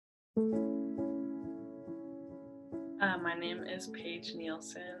My name is Paige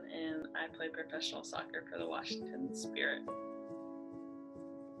Nielsen, and I play professional soccer for the Washington Spirit.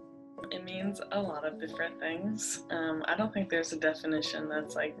 It means a lot of different things. I don't think there's a definition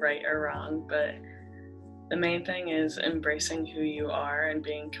that's like right or wrong, but the main thing is embracing who you are and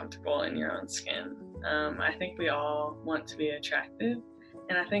being comfortable in your own skin. I think we all want to be attractive,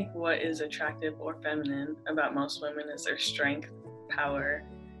 and I think what is attractive or feminine about most women is their strength, power,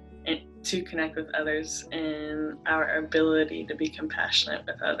 and to connect with others, and our ability to be compassionate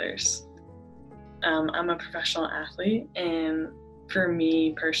with others. I'm a professional athlete, and for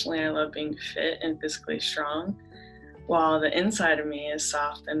me personally, I love being fit and physically strong, while the inside of me is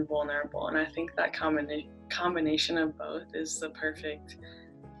soft and vulnerable. And I think that combination of both is the perfect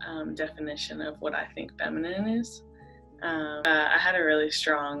definition of what I think feminine is. I had a really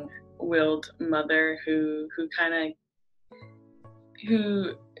strong-willed mother who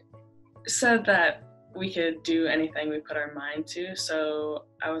said that we could do anything we put our mind to. So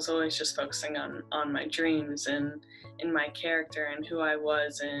I was always just focusing on my dreams and in my character and who I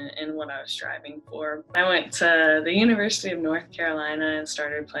was and what I was striving for. I went to the University of North Carolina and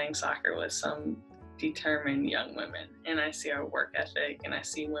started playing soccer with some determined young women, and I see our work ethic, and I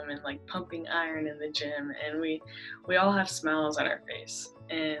see women like pumping iron in the gym, and we all have smiles on our face.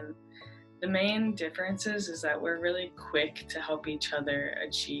 And the main difference is that we're really quick to help each other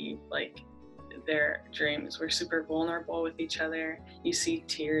achieve like their dreams. We're super vulnerable with each other. You see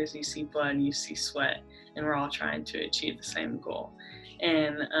tears, you see blood, you see sweat, and we're all trying to achieve the same goal.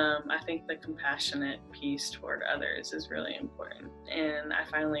 And I think the compassionate piece toward others is really important. And I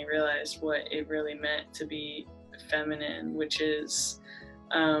finally realized what it really meant to be feminine, which is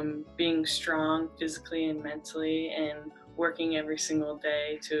being strong physically and mentally, and working every single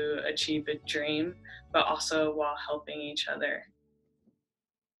day to achieve a dream, but also while helping each other